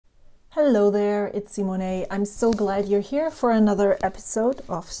Hello there, it's Simone. I'm so glad you're here for another episode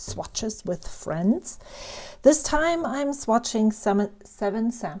of Swatches with Friends. This time I'm swatching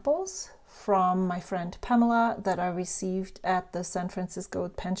seven samples from my friend Pamela that I received at the San Francisco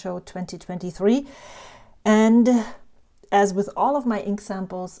Pen Co 2023. And as with all of my ink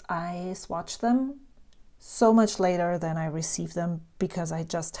samples, I swatch them so much later than I received them because I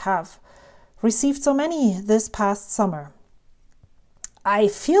just have received so many this past summer. I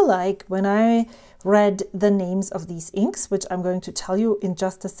feel like when I read the names of these inks, which I'm going to tell you in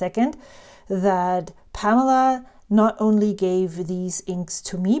just a second, that Pamela not only gave these inks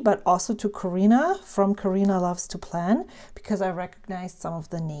to me, but also to Karina from Karina Loves to Plan, because I recognized some of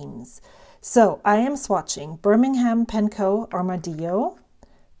the names. So I am swatching Birmingham Pen Co Armadillo,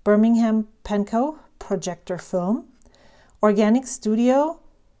 Birmingham Pen Co Projector Film, Organic Studio,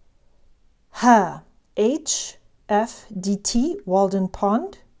 HFDT Walden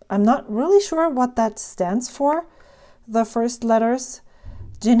Pond. I'm not really sure what that stands for, the first letters.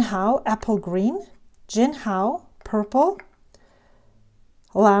 Jinhao Apple Green, Jinhao Purple,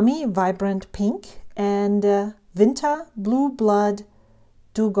 Lamy Vibrant Pink, and Vinta Blue Blood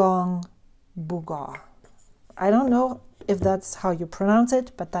Dugong Bughaw. I don't know if that's how you pronounce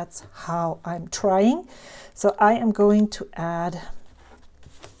it, but that's how I'm trying. So I am going to add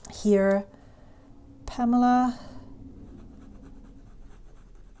here Pamela,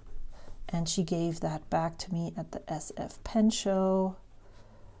 and she gave that back to me at the SF Pen Show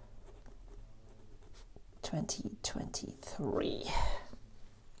 2023.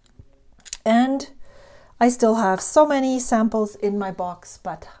 And I still have so many samples in my box,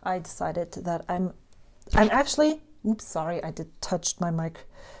 but I decided that I'm actually, oops, sorry, I did touch my mic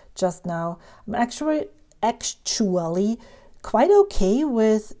just now. I'm actually quite okay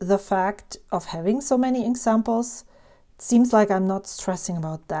with the fact of having so many ink samples. It seems like I'm not stressing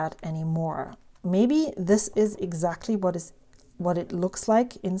about that anymore. Maybe this is exactly what it looks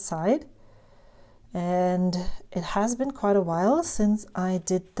like inside. And it has been quite a while since I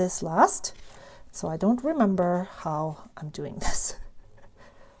did this last, so I don't remember how I'm doing this.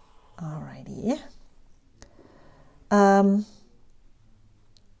 Alrighty.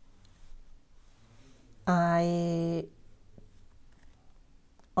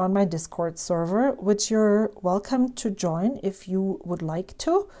 On my Discord server, which you're welcome to join if you would like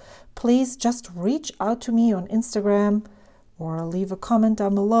to. Please just reach out to me on Instagram or leave a comment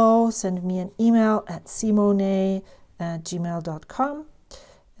down below, send me an email at simone@gmail.com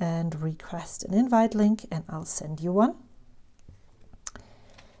and request an invite link and I'll send you one.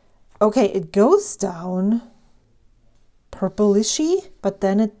 Okay, it goes down purplishy, but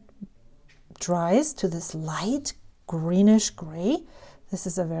then it dries to this light greenish gray. This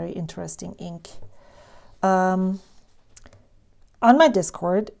is a very interesting ink. On my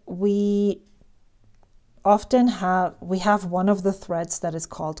Discord, we have one of the threads that is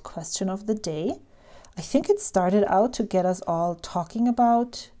called Question of the Day. I think it started out to get us all talking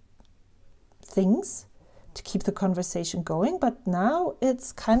about things, to keep the conversation going, but now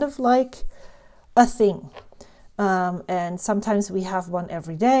it's kind of like a thing. And sometimes we have one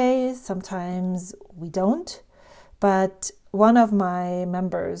every day, sometimes we don't. But one of my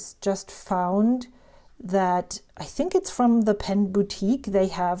members just found that, I think it's from the Pen Boutique, they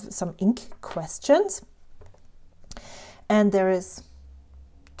have some ink questions. And there is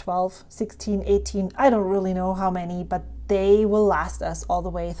 12, 16, 18, I don't really know how many, but they will last us all the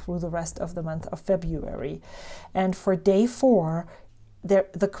way through the rest of the month of February. And for day 4,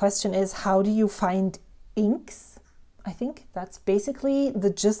 the question is, how do you find inks? I think that's basically the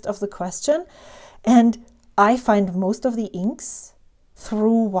gist of the question. And I find most of the inks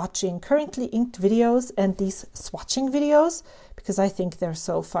through watching currently inked videos and these swatching videos, because I think they're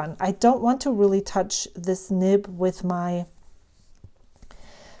so fun. I don't want to really touch this nib with my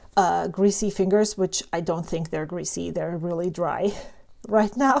greasy fingers, which I don't think they're greasy. They're really dry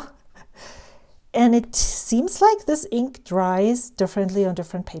right now. And it seems like this ink dries differently on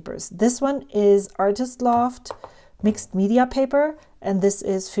different papers. This one is Artist Loft mixed media paper, and this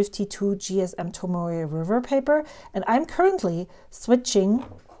is 52 GSM Tomoe River paper. And I'm currently switching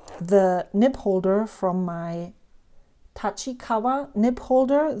the nib holder from my Tachikawa nib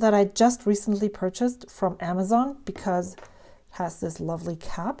holder that I just recently purchased from Amazon because it has this lovely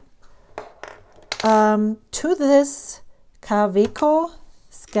cap, to this Kaweco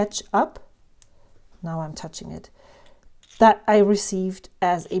Sketch Up. Now I'm touching it. That I received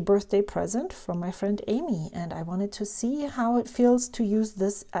as a birthday present from my friend Amy, and I wanted to see how it feels to use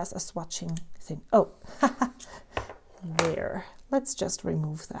this as a swatching thing. Oh, there. Let's just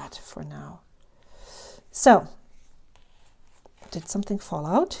remove that for now. So did something fall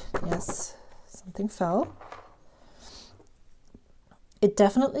out? Yes, something fell. It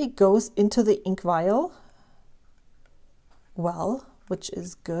definitely goes into the ink vial well, which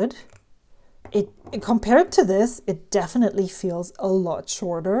is good. Compared to this, it definitely feels a lot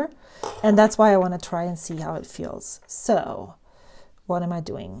shorter, and that's why I want to try and see how it feels. So what am I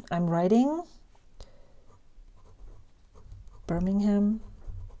doing? I'm writing Birmingham.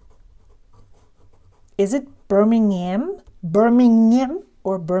 Is it Birmingham? Birmingham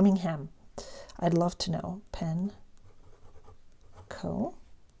or Birmingham? I'd love to know. Pen Co.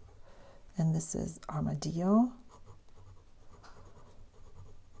 And this is Armadillo.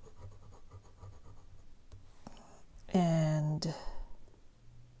 And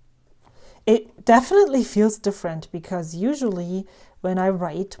it definitely feels different, because usually when I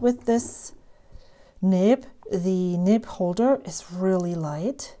write with this nib, the nib holder is really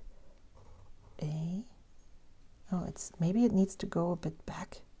light. Oh, maybe it needs to go a bit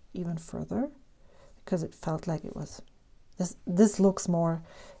back even further, because it felt like it was this looks more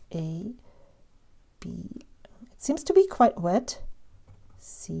A, B. It seems to be quite wet.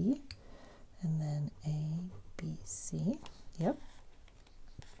 C, and then A, B, C. Yep.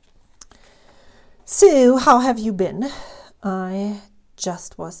 So how have you been? I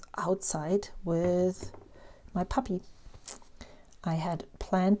just was outside with my puppy. I had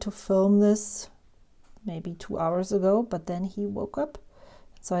planned to film this maybe 2 hours ago, but then he woke up,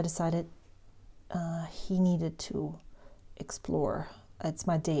 so I decided he needed to explore. It's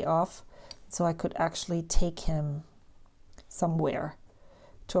my day off, so I could actually take him somewhere,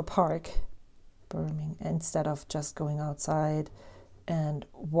 to a park, Birmingham, instead of just going outside and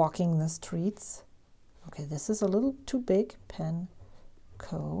walking the streets. Okay, this is a little too big. Pen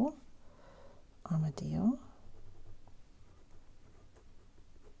Co. Armadillo.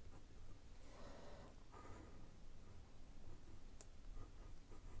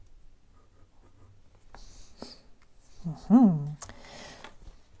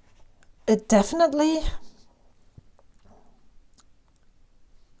 It definitely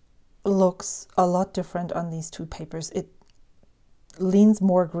looks a lot different on these two papers. It leans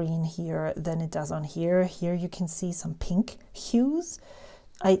more green here than it does on here. Here you can see some pink hues.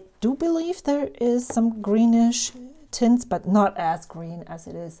 I do believe there is some greenish tints, but not as green as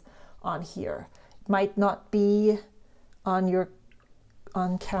it is on here. It might not be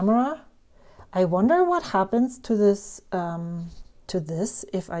on camera. I wonder what happens to this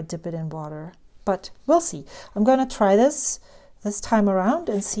if I dip it in water, but we'll see. I'm going to try this time around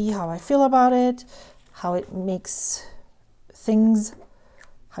and see how I feel about it, how it makes things.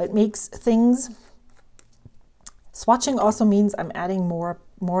 Swatching also means I'm adding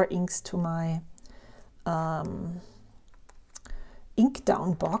more inks to my ink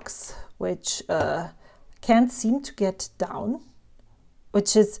down box, which can't seem to get down,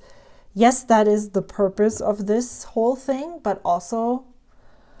 which is, yes, that is the purpose of this whole thing, but also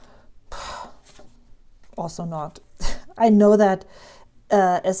not. I know that,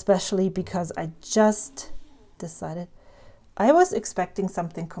 especially because I just decided I was expecting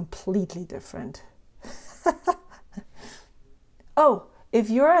something completely different. Oh, if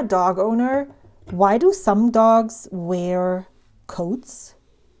you're a dog owner, why do some dogs wear coats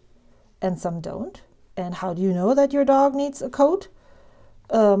and some don't? And how do you know that your dog needs a coat?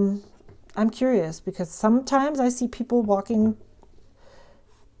 I'm curious, because sometimes I see people walking.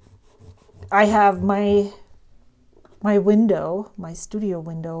 I have my window, my studio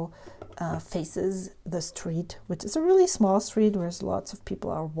window, faces the street, which is a really small street where lots of people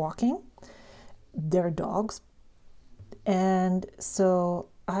are walking their dogs. And so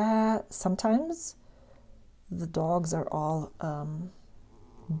sometimes the dogs are all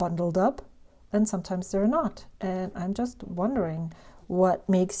bundled up, and sometimes they're not. And I'm just wondering what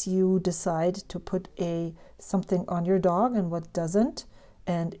makes you decide to put something on your dog and what doesn't.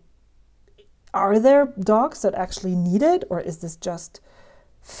 And are there dogs that actually need it, or is this just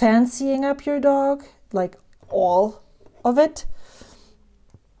fancying up your dog, like all of it?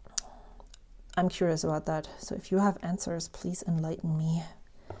 I'm curious about that. So if you have answers, please enlighten me.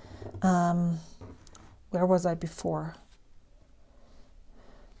 Where was I before?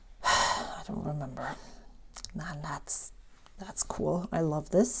 I don't remember. Nah, that's cool. I love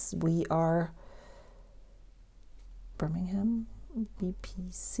this. We are Birmingham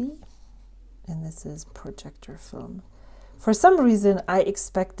BPC, and this is Projector film. For some reason, I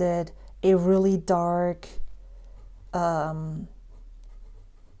expected a really dark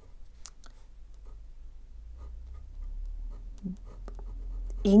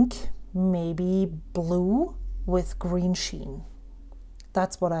ink, maybe blue with green sheen.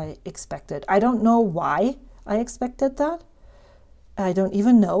 That's what I expected. I don't know why I expected that. I don't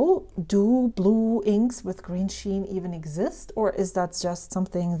even know, do blue inks with green sheen even exist? Or is that just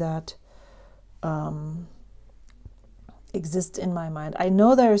something that exists in my mind? I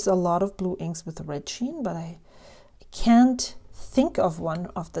know there's a lot of blue inks with red sheen, but I can't think of one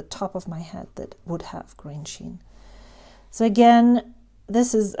off the top of my head that would have green sheen. So again,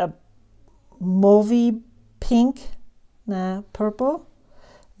 this is a mauvey pink, purple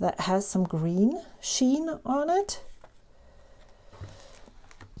that has some green sheen on it.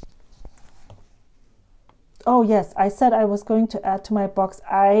 Oh yes, I said I was going to add to my box.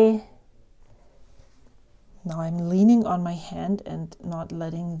 Now I'm leaning on my hand and not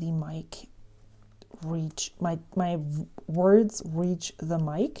letting the mic reach, my words reach the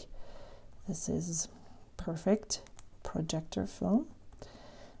mic. This is perfect projector film.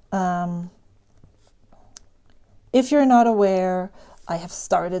 If you're not aware, I have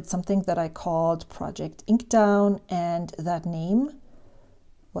started something that I called Project Ink Down, and that name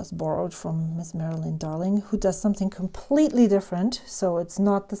was borrowed from Miss Marilyn Darling, who does something completely different. So it's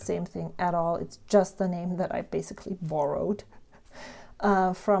not the same thing at all. It's just the name that I basically borrowed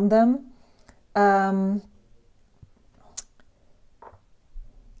from them. And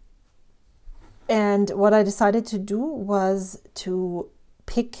what I decided to do was to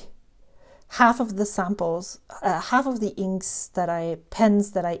pick half of the samples, half of the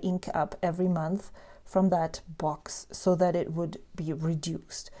pens that I ink up every month from that box, so that it would be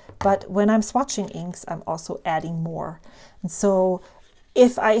reduced. But when I'm swatching inks, I'm also adding more. And so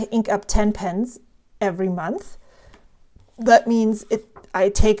if I ink up 10 pens every month, that means I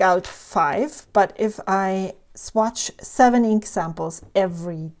take out 5. But if I swatch 7 ink samples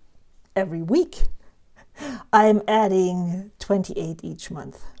every week, I'm adding 28 each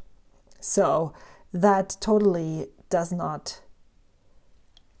month. So that totally does not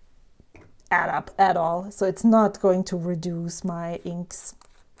add up at all. So it's not going to reduce my inks.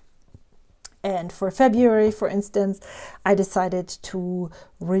 And for February, for instance, I decided to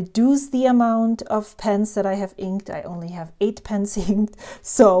reduce the amount of pens that I have inked. I only have 8 pens inked.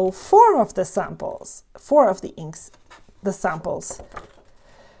 So 4 of the samples, 4 of the inks, the samples,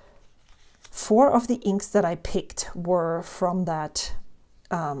 4 of the inks that I picked were from that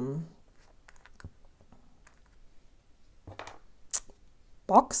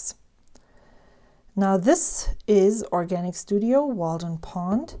box. Now this is Organic Studio, Walden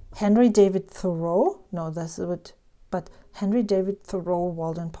Pond, Henry David Thoreau. No, this would, but Henry David Thoreau,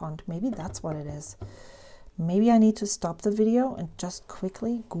 Walden Pond. Maybe that's what it is. Maybe I need to stop the video and just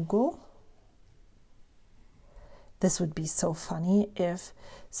quickly Google. This would be so funny if...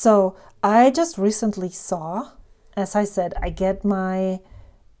 So I just recently saw, as I said, I get my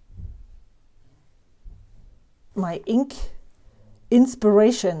ink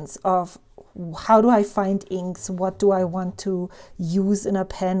inspirations of how do I find inks, what do I want to use in a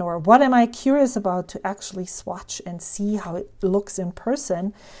pen, or what am I curious about to actually swatch and see how it looks in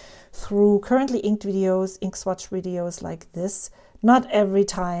person through currently inked videos, ink swatch videos like this. Not every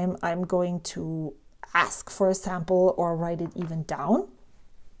time I'm going to ask for a sample or write it even down,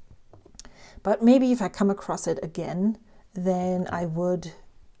 but maybe if I come across it again, then I would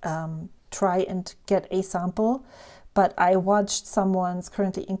try and get a sample. But I watched someone's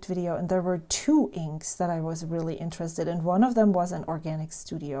currently inked video, and there were 2 inks that I was really interested in. One of them was an Organic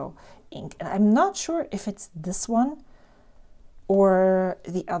Studio ink, and I'm not sure if it's this one or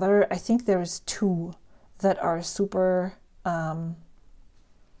the other. I think there's 2 that are super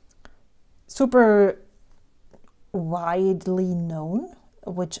super widely known,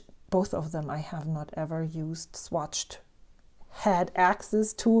 which both of them I have not ever used, swatched, had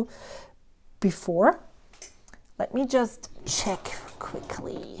access to before. Let me just check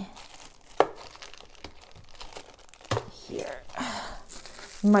quickly here.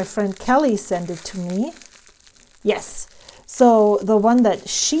 My friend Kelly sent it to me. Yes, so the one that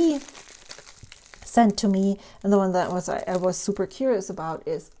she sent to me and the one that I was super curious about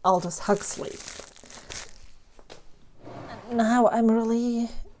is Aldous Huxley. Now I'm really...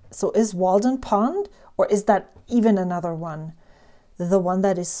 So is Walden Pond, or is that even another one? The one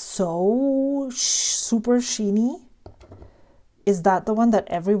that is so super sheeny? Is that the one that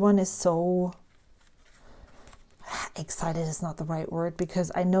everyone is so excited? Is not the right word,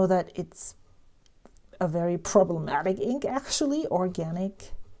 because I know that it's a very problematic ink actually.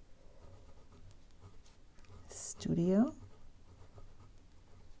 Organic Studio,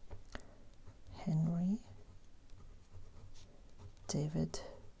 Henry David.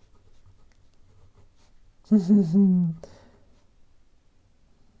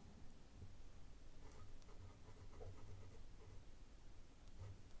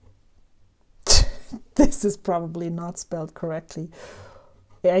 This is probably not spelled correctly.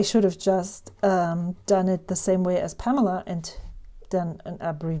 I should have just done it the same way as Pamela and done an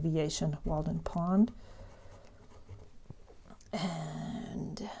abbreviation, Walden Pond.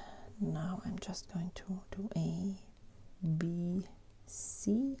 And now I'm just going to do A, B,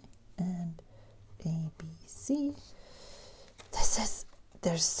 C, and A, B, C.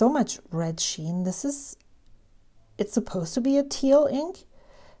 There's so much red sheen. It's supposed to be a teal ink,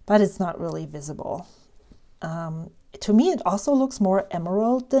 but it's not really visible. To me, it also looks more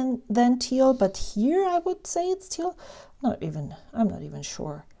emerald than teal, but here I would say it's teal. I'm not even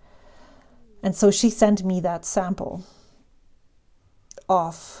sure. And so she sent me that sample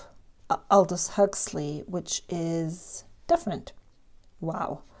of Aldous Huxley, which is different.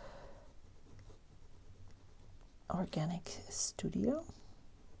 Wow. Organic Studio.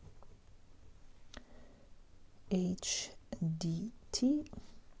 HDT.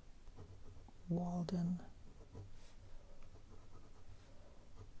 Walden.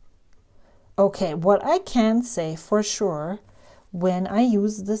 Okay, what I can say for sure, when I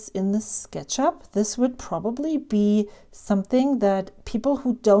use this in the SketchUp, this would probably be something that people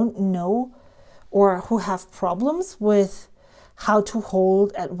who don't know or who have problems with how to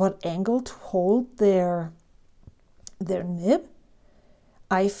hold, at what angle to hold their nib,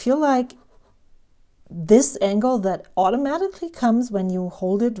 I feel like this angle that automatically comes when you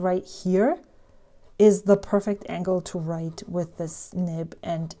hold it right here is the perfect angle to write with this nib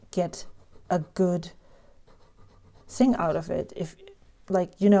and get a good thing out of it. If,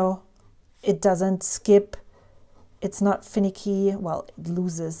 like, you know, it doesn't skip, it's not finicky. Well, it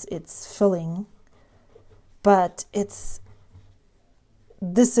loses its filling, but this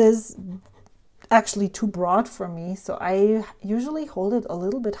is actually too broad for me, so I usually hold it a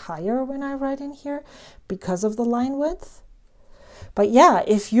little bit higher when I write in here because of the line width. But yeah,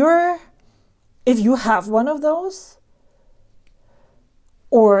 if you have one of those,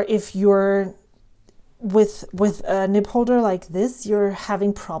 or if you're with a nib holder like this, you're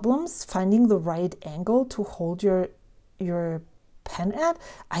having problems finding the right angle to hold your pen at,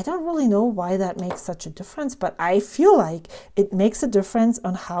 I don't really know why that makes such a difference, but I feel like it makes a difference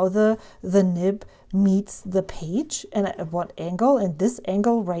on how the nib meets the page and at what angle, and this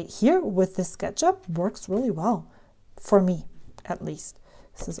angle right here with the SketchUp works really well for me, at least.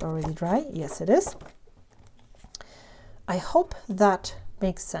 This is already dry. Yes, it is. I hope that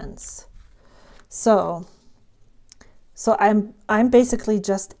makes sense. So I'm basically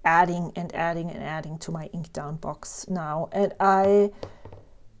just adding and adding and adding to my ink down box now. And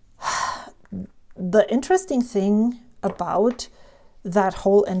the interesting thing about that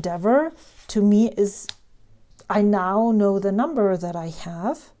whole endeavor to me is I now know the number that I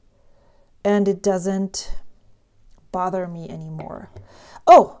have and it doesn't bother me anymore.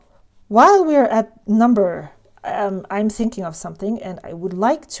 Oh, while we're at number, I'm thinking of something, and I would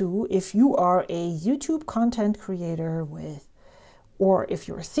like to, if you are a YouTube content creator or if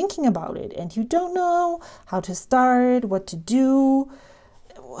you're thinking about it and you don't know how to start, what to do,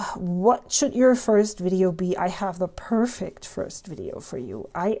 what should your first video be? I have the perfect first video for you.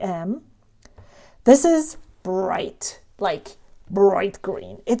 This is bright, like bright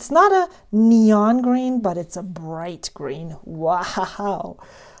green. It's not a neon green, but it's a bright green. Wow.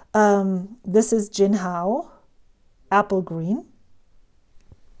 This is Jinhao Apple Green.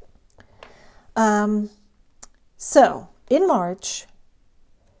 So in March,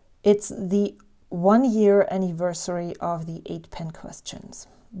 it's the 1-year anniversary of the 8 pen questions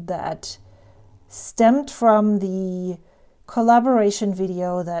that stemmed from the collaboration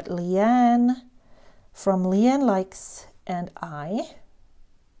video that Leanne from Leanne Likes and I,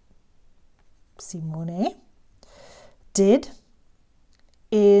 Simone, did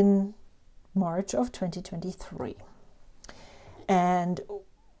in March of 2023. And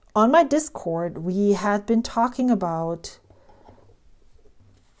on my Discord, we had been talking about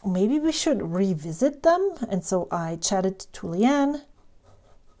maybe we should revisit them. And so I chatted to Leanne,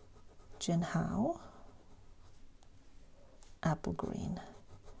 Jinhao, Apple Green.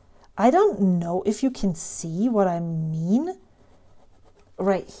 I don't know if you can see what I mean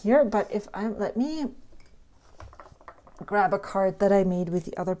right here, but let me grab a card that I made with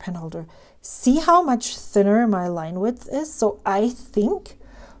the other pen holder. See how much thinner my line width is? So I think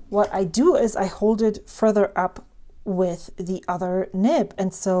what I do is I hold it further up with the other nib,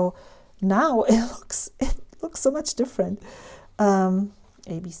 and so now it looks so much different.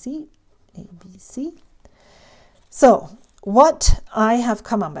 ABC. So what I have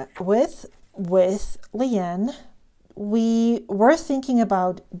come up with Leanne, we were thinking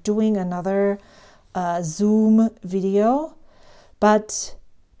about doing another Zoom video, but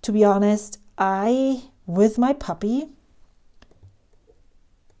to be honest, I with my puppy,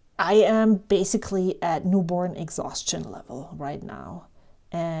 I am basically at newborn exhaustion level right now.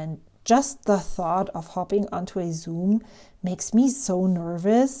 And just the thought of hopping onto a Zoom makes me so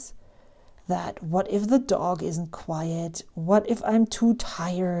nervous that what if the dog isn't quiet? What if I'm too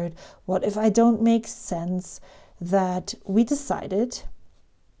tired? What if I don't make sense? That we decided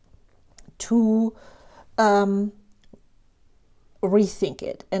to rethink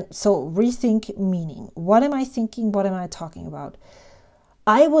it. And so rethink meaning, what am I thinking? What am I talking about?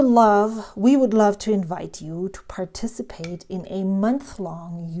 we would love to invite you to participate in a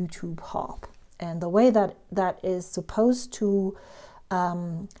month-long YouTube hop. And the way that is supposed to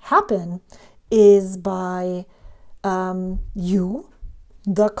happen is by you,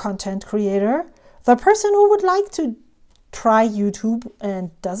 the content creator, the person who would like to try YouTube and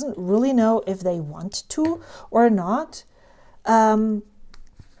doesn't really know if they want to or not.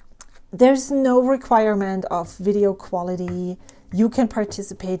 There's no requirement of video quality. You can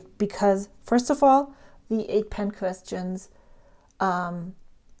participate because, first of all, the 8 pen questions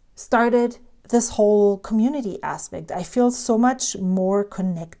started this whole community aspect. I feel so much more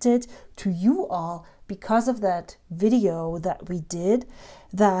connected to you all because of that video that we did.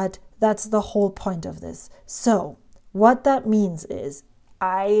 That's the whole point of this. So what that means is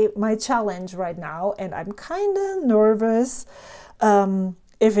my challenge right now, and I'm kind of nervous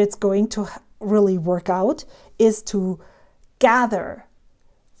if it's going to really work out, is to gather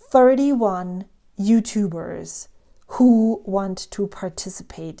 31 YouTubers who want to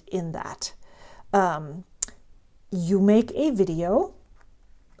participate in that. You make a video.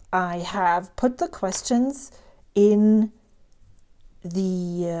 I have put the questions in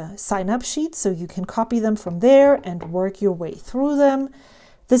the sign-up sheet so you can copy them from there and work your way through them.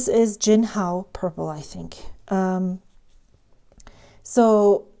 This is Jinhao Purple, I think.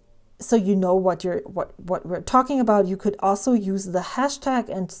 So you know what we're talking about. You could also use the hashtag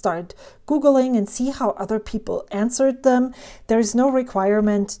and start Googling and see how other people answered them. There's no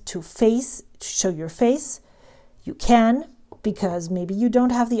requirement to show your face. You can, because maybe you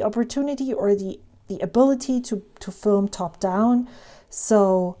don't have the opportunity or the ability to film top down.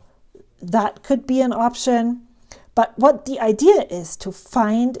 So that could be an option. But what the idea is to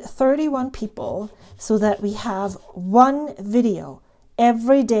find 31 people so that we have one video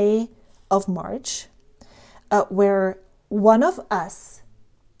every day of March where one of us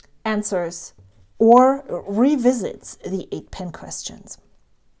answers or revisits the 8 pen questions.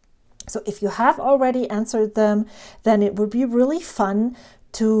 So if you have already answered them, then it would be really fun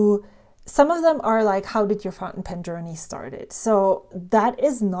to, some of them are like, how did your fountain pen journey started? So that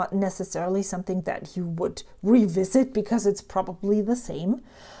is not necessarily something that you would revisit because it's probably the same.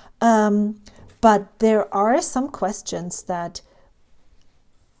 But there are some questions that,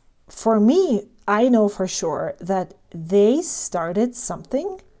 for me, I know for sure that they started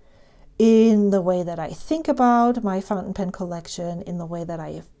something in the way that I think about my fountain pen collection, in the way that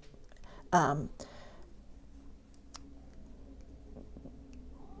I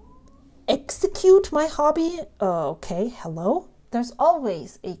execute my hobby. Okay, hello. There's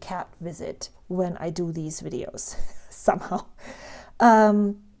always a cat visit when I do these videos, somehow.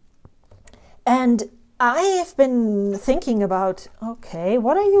 And I've been thinking about, okay,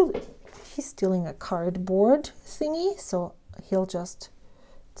 what are you, he's stealing a cardboard thingy, so he'll just,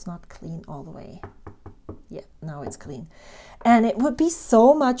 it's not clean all the way. Yeah, now it's clean. And it would be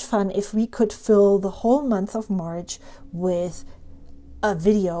so much fun if we could fill the whole month of March with a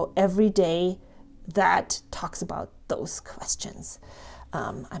video every day that talks about those questions.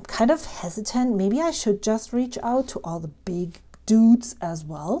 I'm kind of hesitant. Maybe I should just reach out to all the big dudes as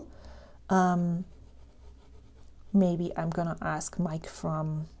well. Maybe I'm gonna ask Mike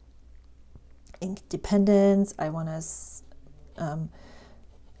from Independence. I want to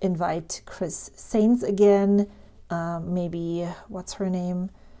invite Chris Sainz again. Maybe, what's her name?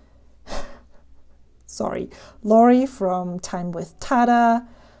 Sorry, Lori from Time with Tada.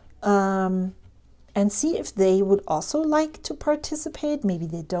 And see if they would also like to participate. Maybe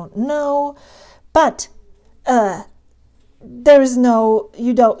they don't know. But there is no,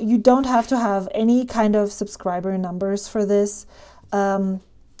 you don't have to have any kind of subscriber numbers for this,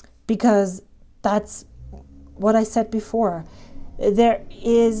 because that's what I said before. There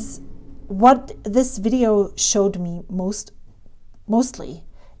is, what this video showed me mostly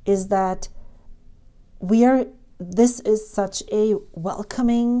is that this is such a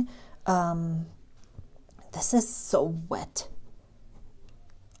welcoming, this is so wet.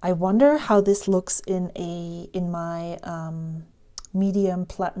 I wonder how this looks in my medium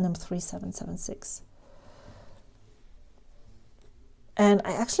platinum 3776. And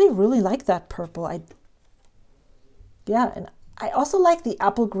I actually really like that purple. Yeah, and I also like the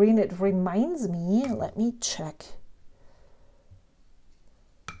apple green. It reminds me, let me check.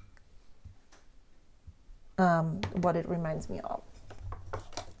 What it reminds me of.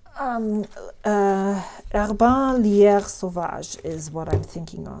 Herbin Lierre Sauvage is what I'm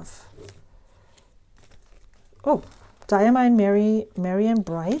thinking of. Oh, Diamine Merry and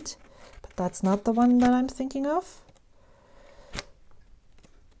Bright, but that's not the one that I'm thinking of.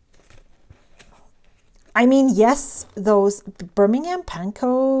 I mean, yes, those Birmingham Pen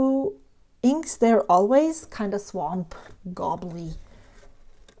Co inks, they're always kind of swamp gobbly.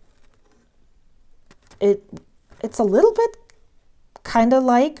 It's a little bit kind of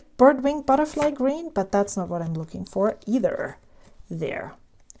like Birdwing Butterfly Green, but that's not what I'm looking for either. There.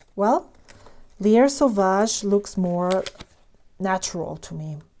 Well, Lierre Sauvage looks more natural to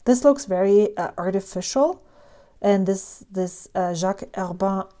me. This looks very artificial, and this Jacques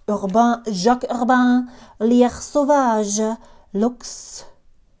Herbin Lierre Sauvage looks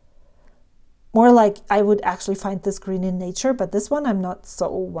more like I would actually find this green in nature, but this one I'm not so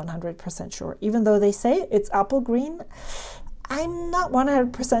 100% sure. Even though they say it's apple green, I'm not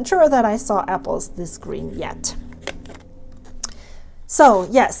 100% sure that I saw apples this green yet. So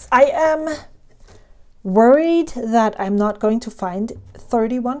yes, I am worried that I'm not going to find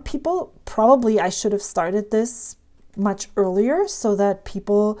 31 people. Probably I should have started this much earlier so that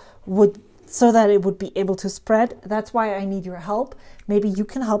it would be able to spread. That's why I need your help. Maybe you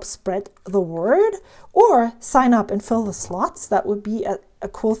can help spread the word or sign up and fill the slots. That would be a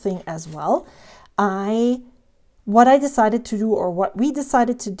cool thing as well. What I decided to do, or what we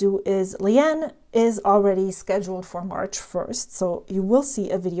decided to do, is Leanne is already scheduled for March 1st. So you will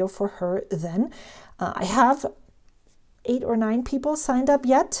see a video for her then. I have 8 or 9 people signed up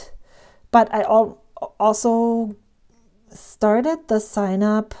yet, but I also started the sign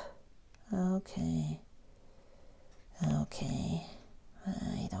up. Okay,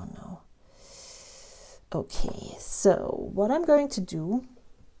 I don't know. Okay, so what I'm going to do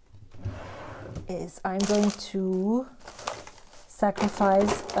is I'm going to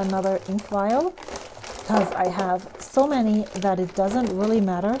sacrifice another ink vial because I have so many that it doesn't really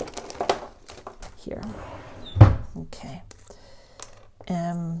matter. Here. Okay.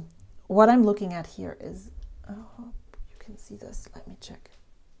 What I'm looking at here is, I hope you can see this. Let me check.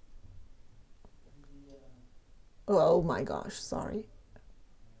 Oh my gosh, sorry.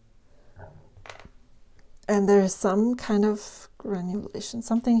 And there's some kind of granulation.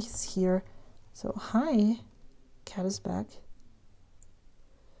 Something is here. So, hi. Cat is back.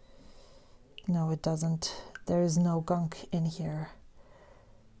 No, it doesn't. There is no gunk in here.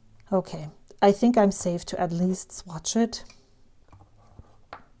 Okay. I think I'm safe to at least swatch it.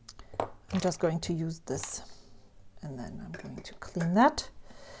 I'm just going to use this and then I'm going to clean that.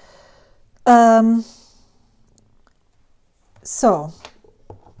 So,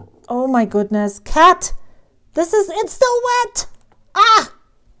 oh my goodness, Cat, it's still wet. Ah,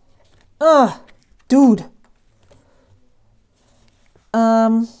 ugh, dude.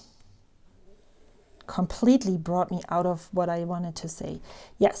 Completely brought me out of what I wanted to say.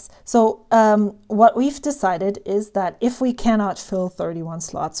 Yes, so what we've decided is that if we cannot fill 31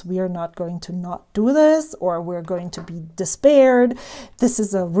 slots, we are not going to not do this, or we're going to be despaired. This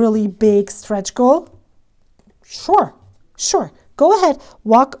is a really big stretch goal. Sure, go ahead,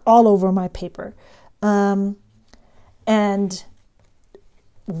 walk all over my paper. And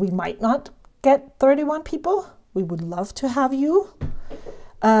we might not get 31 people. We would love to have you.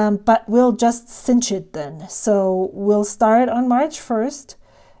 But we'll just cinch it then. So we'll start on March 1st.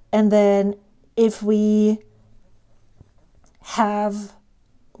 And then if we have,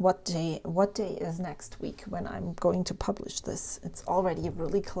 what day is next week when I'm going to publish this? It's already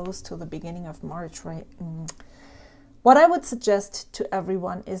really close to the beginning of March, right? What I would suggest to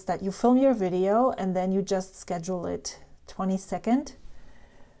everyone is that you film your video and then you just schedule it 22nd.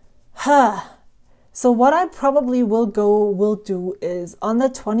 So what I probably will do is on the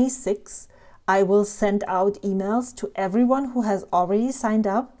 26th, I will send out emails to everyone who has already signed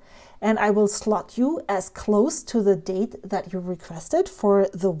up, and I will slot you as close to the date that you requested for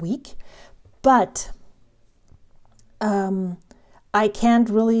the week. But I can't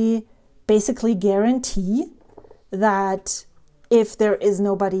really basically guarantee that if there is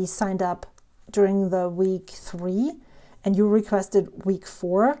nobody signed up during the week 3 and you requested week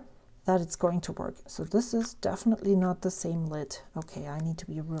 4, that it's going to work. So this is definitely not the same lid. Okay, I need to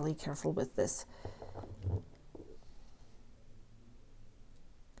be really careful with this.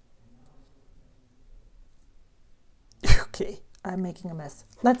 Okay, I'm making a mess.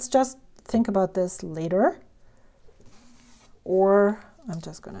 Let's just think about this later. Or I'm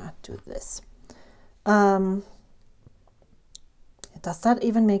just gonna do this. Does that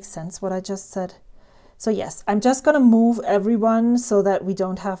even make sense, what I just said? So yes, I'm just going to move everyone so that we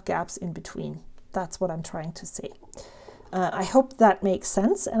don't have gaps in between. That's what I'm trying to say. I hope that makes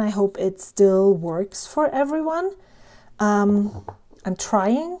sense, and I hope it still works for everyone. I'm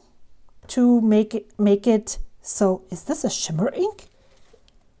trying to make it so. Is this a shimmer ink?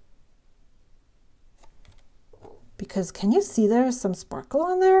 Because can you see there's some sparkle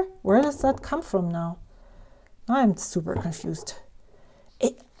on there? Where does that come from now? I'm super confused.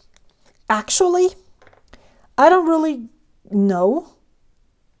 Actually, I don't really know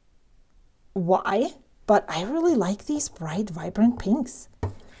why, but I really like these bright, vibrant pinks.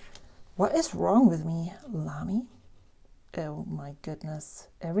 What is wrong with me, Lamy? Oh my goodness.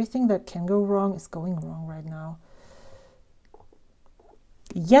 Everything that can go wrong is going wrong right now.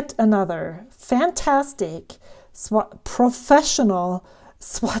 Yet another fantastic professional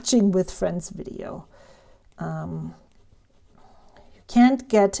swatching with friends video. You can't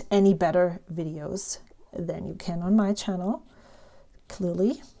get any better videos than you can on my channel.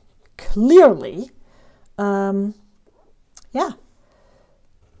 Clearly. Yeah.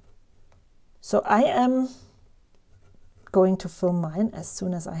 So I am going to film mine as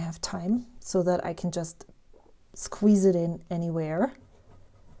soon as I have time so that I can just squeeze it in anywhere.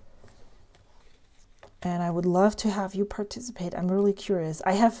 And I would love to have you participate. I'm really curious.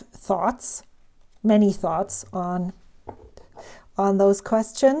 I have thoughts, many thoughts on those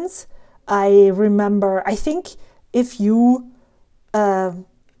questions. I remember, I think if you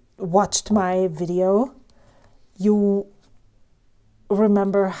watched my video, you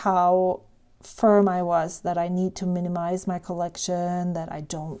remember how firm I was that I need to minimize my collection, that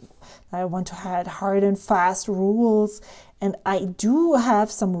I want to have hard and fast rules. And I do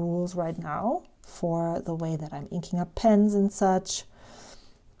have some rules right now for the way that I'm inking up pens and such.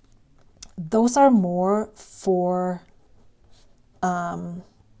 Those are more for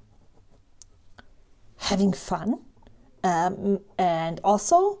having fun, and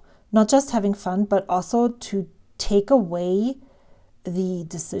also not just having fun, but also to take away the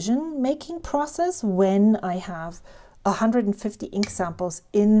decision-making process when I have 150 ink samples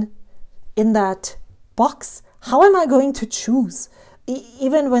in that box. How am I going to choose?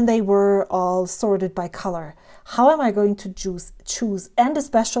 Even when they were all sorted by color, how am I going to choose? And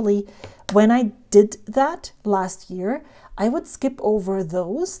especially when I did that last year, I would skip over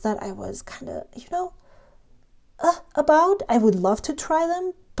those that I was kind of, about. I would love to try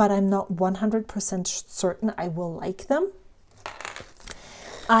them, but I'm not 100% certain I will like them.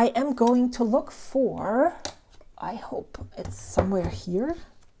 I am going to look for, I hope it's somewhere here,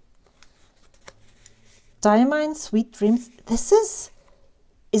 Diamine Sweet Dreams.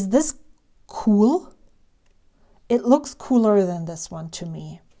 Is this cool? It looks cooler than this one to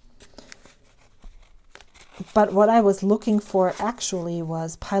me. But what I was looking for actually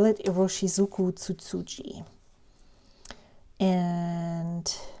was Pilot Iroshizuku Tsutsuji.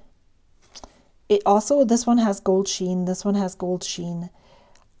 And it also, this one has gold sheen, this one has gold sheen.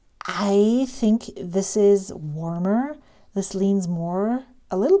 I think this is warmer. This leans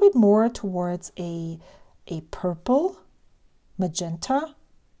a little bit more towards a purple, magenta.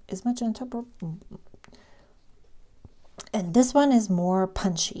 Is magenta purple? And this one is more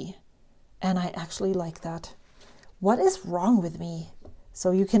punchy. And I actually like that. What is wrong with me?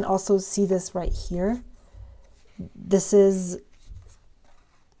 So you can also see this right here. This is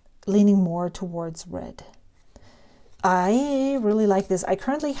leaning more towards red. I really like this. I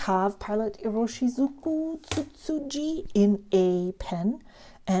currently have Pilot Iroshizuku Tsutsuji in a pen,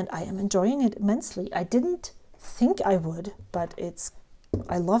 and I am enjoying it immensely. I didn't think I would, but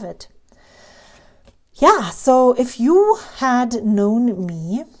I love it. Yeah, so if you had known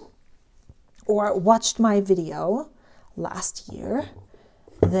me or watched my video last year,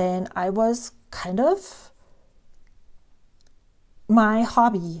 then I was kind of, my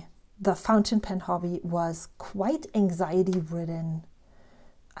hobby, the fountain pen hobby, was quite anxiety ridden.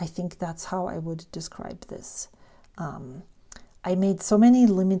 I think that's how I would describe this. I made so many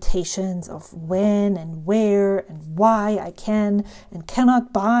limitations of when and where and why I can and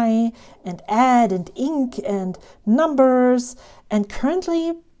cannot buy and add and ink and numbers. And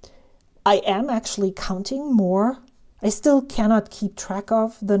currently I am actually counting more. I still cannot keep track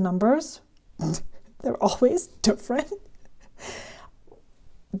of the numbers. They're always different.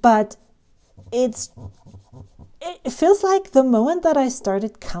 But it feels like the moment that I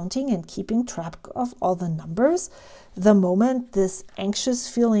started counting and keeping track of all the numbers, the moment this anxious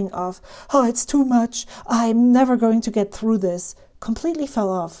feeling of, oh, it's too much, I'm never going to get through this, completely fell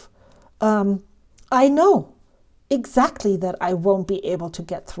off. I know exactly that I won't be able to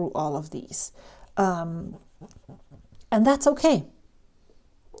get through all of these. And that's okay.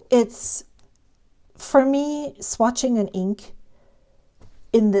 it's, for me, swatching an ink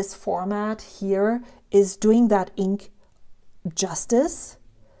in this format here is doing that ink justice.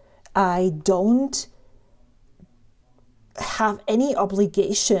 I don't have any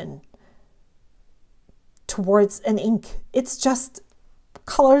obligation towards an ink. It's just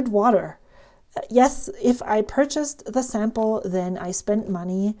colored water. Yes, if I purchased the sample, then I spent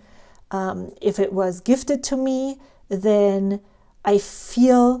money. If it was gifted to me, then I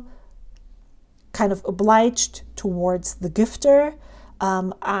feel kind of obliged towards the gifter.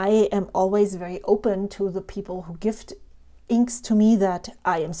 I am always very open to the people who gift inks to me that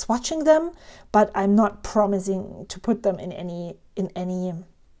I am swatching them, but I'm not promising to put them in any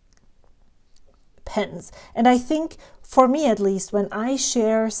pens. And I think, for me at least, when I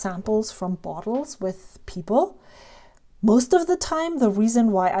share samples from bottles with people, most of the time the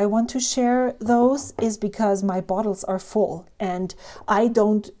reason why I want to share those is because my bottles are full, and I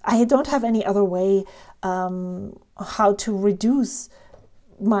don't have any other way how to reduce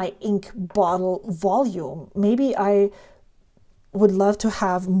my ink bottle volume. Maybe I would love to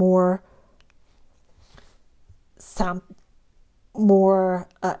have more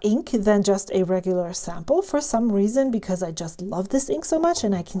ink than just a regular sample for some reason, because I just love this ink so much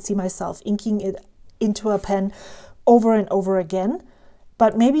and I can see myself inking it into a pen over and over again,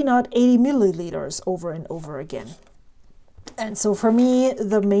 but maybe not 80 milliliters over and over again. And so for me,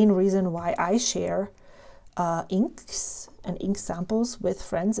 the main reason why I share inks and ink samples with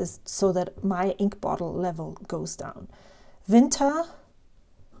friends is so that my ink bottle level goes down. Vinta,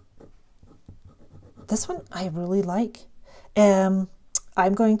 this one I really like. I'm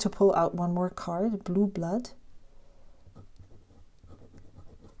going to pull out one more card, Blue Blood.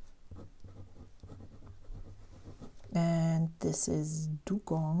 And this is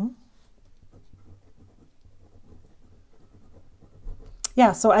Dugong.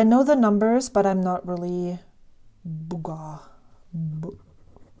 Yeah, so I know the numbers, but I'm not really Bughaw.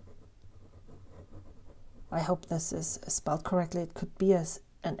 I hope this is spelled correctly. It could be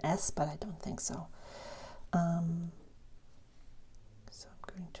an S, but I don't think so. So I'm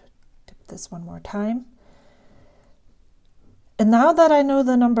going to dip this one more time. And now that I know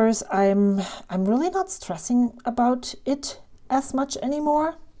the numbers, I'm really not stressing about it as much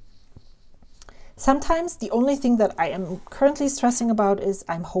anymore. Sometimes the only thing that I am currently stressing about is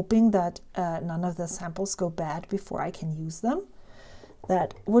I'm hoping that none of the samples go bad before I can use them.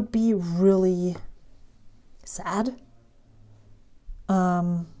 That would be really sad.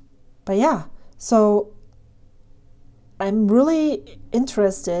 But yeah, so I'm really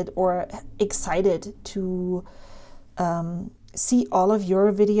interested or excited to see all of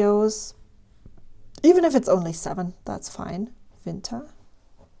your videos, even if it's only 7, that's fine. Vinta,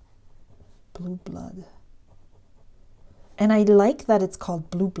 Blue Blood. And I like that it's called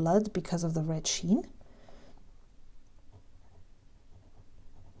Blue Blood because of the red sheen.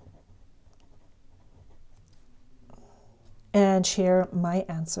 And share my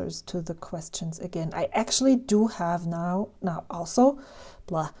answers to the questions again. I actually do have now also,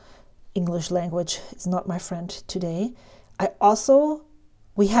 English language is not my friend today.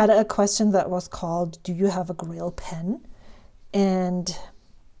 We had a question that was called, do you have a Grail pen? And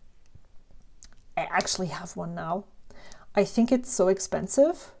I actually have one now. I think it's so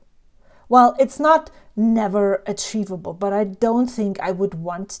expensive. Well, it's not never achievable, but I don't think I would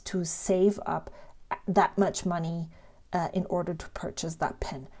want to save up that much money in order to purchase that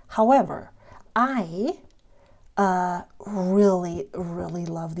pen. However, I really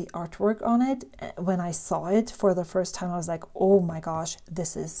love the artwork on it. When I saw it for the first time, I was like, oh my gosh,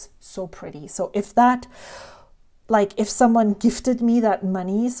 this is so pretty. So if someone gifted me that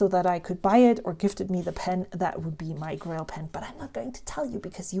money so that I could buy it, or gifted me the pen, that would be my Grail pen. But I'm not going to tell you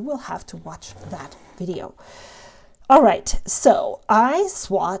because you will have to watch that video. All right, so I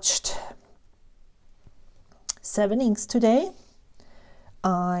swatched 7 inks today.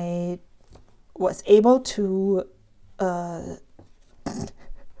 I was able to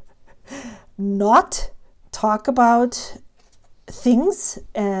not talk about things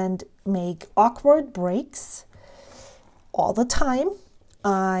and make awkward breaks all the time.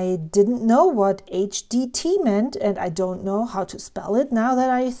 I didn't know what HDT meant, and I don't know how to spell it now that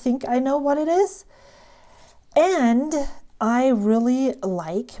I think I know what it is. And I really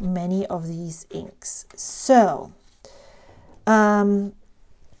like many of these inks. So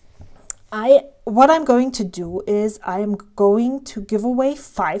what I'm going to do is I'm going to give away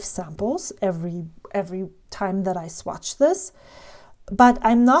 5 samples every time that I swatch this, but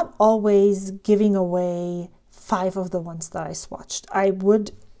I'm not always giving away 5 of the ones that I swatched.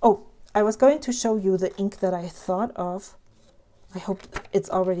 I was going to show you the ink that I thought of I hope it's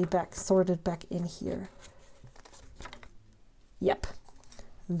already sorted back in here. Yep,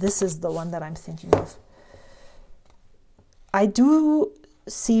 this is the one that I'm thinking of. I do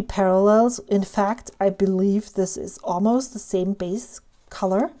see parallels. In fact, I believe this is almost the same base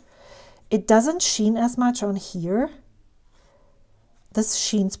color. It doesn't sheen as much on here. This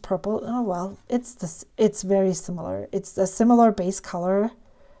sheens purple. Oh well, it's very similar. It's a similar base color.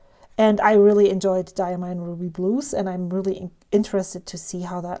 And I really enjoyed Diamond Ruby Blues, and I'm really interested to see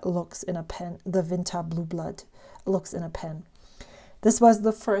how that looks in a pen. The Vinta Blue Blood looks in a pen. This was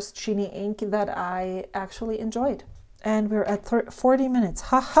the first sheeny ink that I actually enjoyed. And we're at 40 minutes.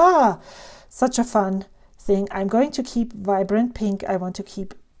 Haha! Such a fun thing. I'm going to keep Vibrant Pink. I want to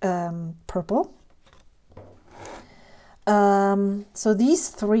keep Purple. So these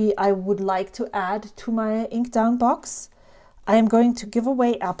three I would like to add to my ink down box. I am going to give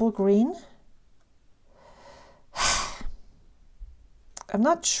away Apple Green. I'm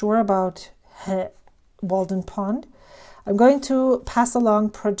not sure about Walden Pond. I'm going to pass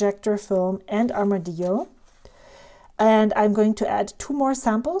along Projector Film and Armadillo. And I'm going to add 2 more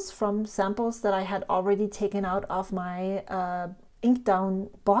samples from samples that I had already taken out of my ink down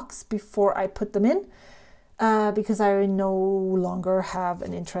box before I put them in, because I no longer have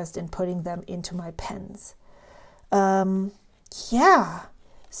an interest in putting them into my pens. Yeah,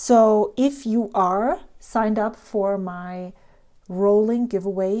 so if you are signed up for my rolling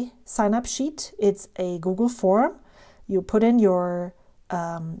giveaway sign-up sheet, it's a Google form. You put in your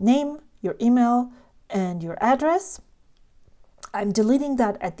name, your email, and your address. I'm deleting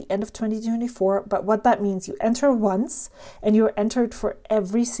that at the end of 2024, but what that means, you enter once and you're entered for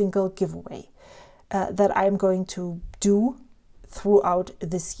every single giveaway that I'm going to do throughout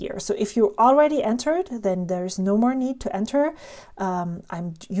this year. So if you're already entered, then there's no more need to enter.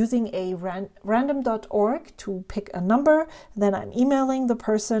 I'm using a random.org to pick a number, then I'm emailing the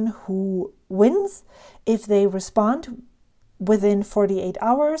person who wins. If they respond within 48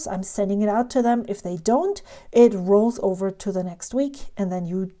 hours, I'm sending it out to them. If they don't, it rolls over to the next week, and then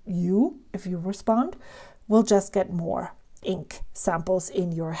you, if you respond, will just get more ink samples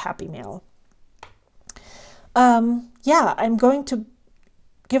in your happy mail. Yeah, I'm going to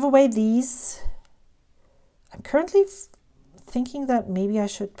give away these. I'm currently thinking that maybe I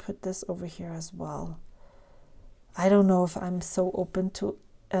should put this over here as well. I don't know if I'm so open to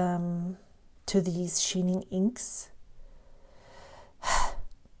these sheening inks.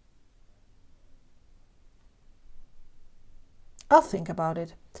 I'll think about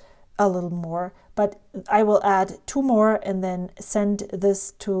it a little more, but I will add 2 more and then send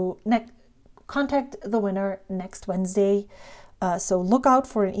this to contact the winner next Wednesday. So look out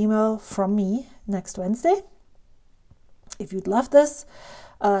for an email from me next Wednesday if you'd love this.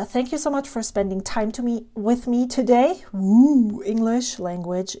 Thank you so much for spending time with me today. Woo, English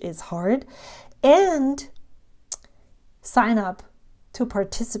language is hard. And sign up to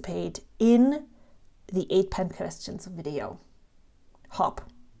participate in the 8 pen questions video hop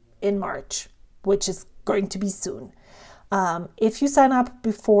in March, which is going to be soon. If you sign up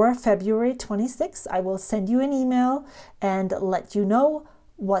before February 26th, I will send you an email and let you know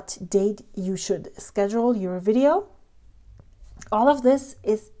what date you should schedule your video. All of this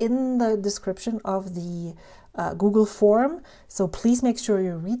is in the description of the Google form, so please make sure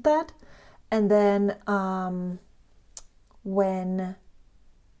you read that. And then when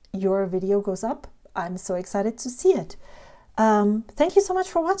your video goes up, I'm so excited to see it. Thank you so much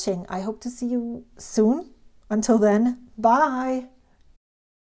for watching. I hope to see you soon. Until then, bye.